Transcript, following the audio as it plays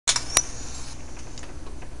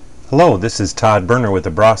Hello, this is Todd Berner with the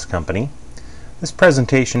Bros Company. This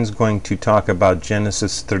presentation is going to talk about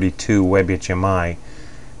Genesis 32 WebHMI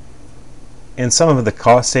and some of the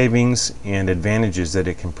cost savings and advantages that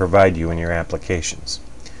it can provide you in your applications.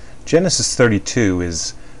 Genesis 32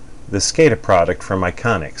 is the Scada product from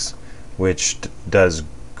Iconics, which does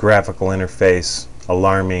graphical interface,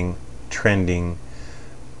 alarming, trending,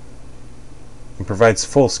 and provides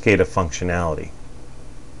full Scada functionality.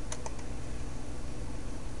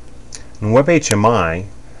 And WebHMI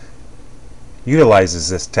utilizes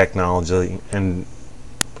this technology and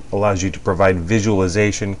allows you to provide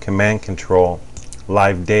visualization, command control,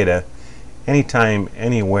 live data, anytime,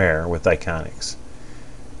 anywhere with Iconics.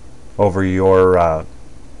 Over your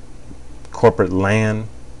corporate LAN,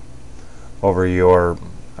 over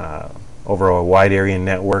a wide area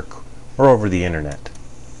network, or over the internet.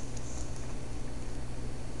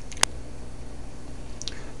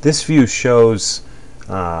 This view shows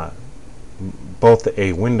both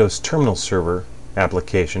a Windows Terminal Server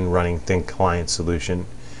application running Thin Client solution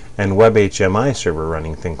and WebHMI server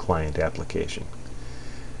running Thin Client application.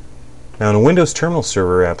 Now in a Windows Terminal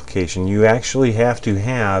Server application, you actually have to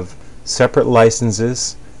have separate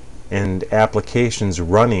licenses and applications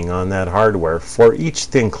running on that hardware for each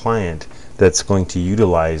Thin Client that's going to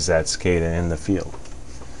utilize that Scada in the field.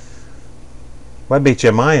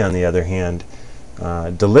 WebHMI, on the other hand,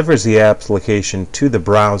 delivers the application to the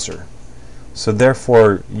browser. So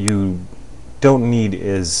therefore you don't need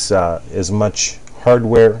as much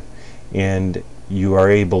hardware, and you are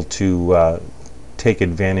able to take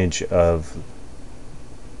advantage of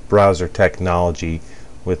browser technology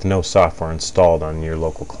with no software installed on your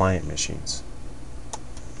local client machines.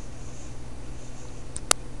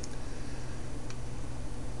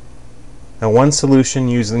 Now, one solution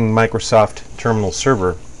using Microsoft Terminal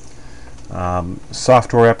Server,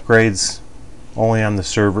 software upgrades only on the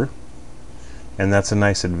server, and that's a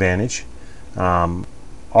nice advantage.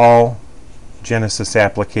 All Genesis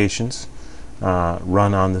applications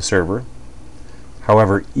run on the server.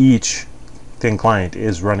 However, each Thin Client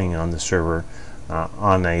is running on the server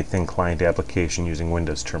on a Thin Client application using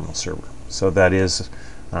Windows Terminal Server. So that is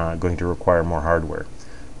going to require more hardware.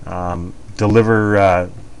 Deliver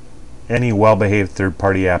any well-behaved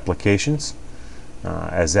third-party applications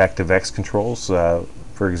as ActiveX controls,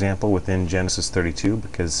 for example, within Genesis 32,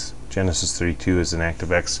 because Genesis 32 is an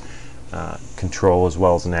ActiveX control as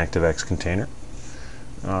well as an ActiveX container.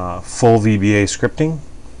 Full VBA scripting.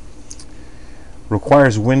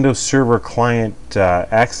 Requires Windows Server Client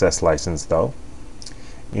access license, though,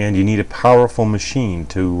 and you need a powerful machine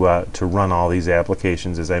to run all these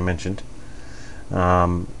applications, as I mentioned.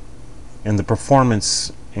 And the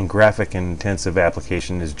performance in graphic intensive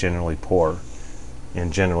application is generally poor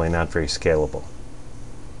and generally not very scalable.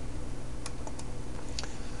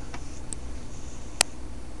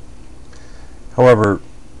 However,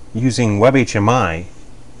 using WebHMI,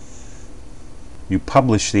 you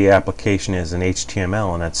publish the application as an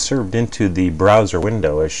HTML, and that's served into the browser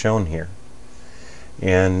window as shown here.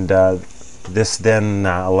 And this then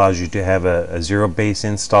allows you to have a zero base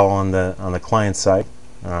install on the client side.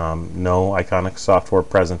 No Iconics software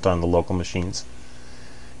present on the local machines.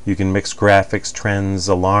 You can mix graphics, trends,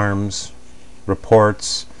 alarms,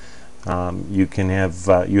 reports. You can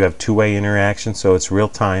have you have two-way interaction, so it's real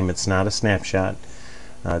time. It's not a snapshot.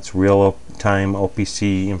 It's real time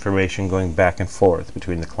OPC information going back and forth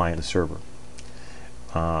between the client and the server.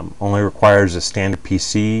 Only requires a standard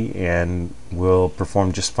PC and will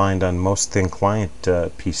perform just fine on most Thin Client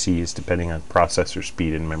PCs, depending on processor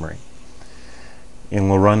speed and memory. And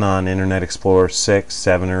will run on Internet Explorer 6,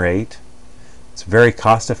 7, or 8. It's very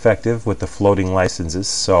cost effective with the floating licenses,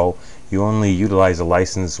 so you only utilize a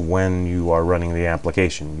license when you are running the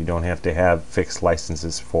application. You don't have to have fixed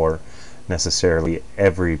licenses for necessarily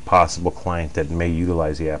every possible client that may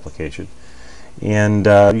utilize the application. And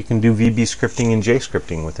you can do VB scripting and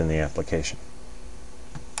JScripting within the application.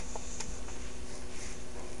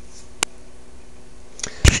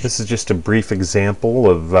 This is just a brief example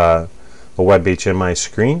of a WebHMI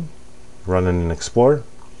screen running in Explorer.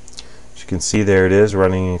 As you can see, there it is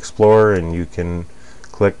running in Explorer, and you can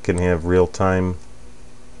click and have real-time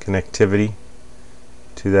connectivity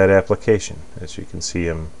to that application. As you can see,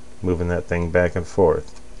 I'm moving that thing back and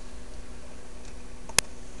forth.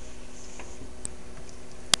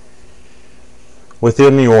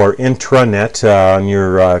 Within your intranet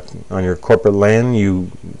on your corporate LAN,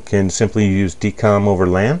 you can simply use DCOM over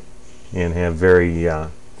LAN and have very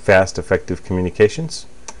fast, effective communications.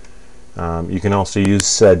 You can also use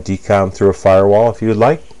DCOM through a firewall if you would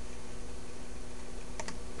like.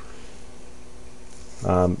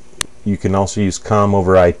 You can also use COM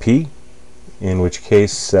over IP, in which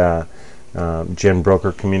case Gen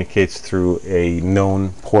Broker communicates through a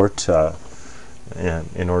known port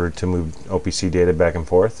in order to move OPC data back and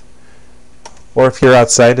forth. Or if you're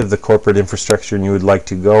outside of the corporate infrastructure and you would like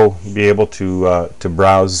to be able to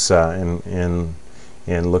browse and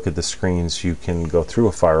look at the screens, you can go through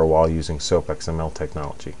a firewall using SOAP XML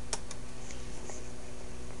technology.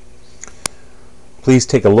 Please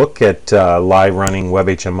take a look at live running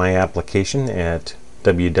WebHMI application at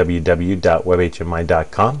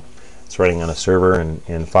www.webhmi.com. It's running on a server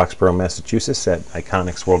in Foxborough, Massachusetts at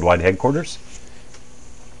Iconics Worldwide Headquarters.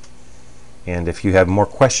 And if you have more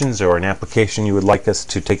questions or an application you would like us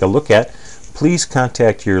to take a look at, please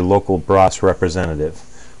contact your local BROS representative.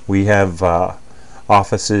 We have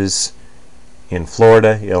offices in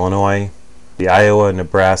Florida, Illinois, the Iowa,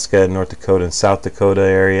 Nebraska, North Dakota, and South Dakota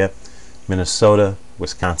area, Minnesota,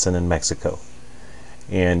 Wisconsin, and Mexico.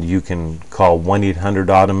 And you can call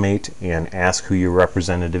 1-800-AUTOMATE and ask who your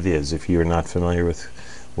representative is if you're not familiar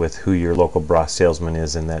with who your local BROS salesman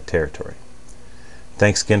is in that territory.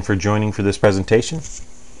 Thanks again for joining for this presentation.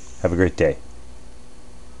 Have a great day.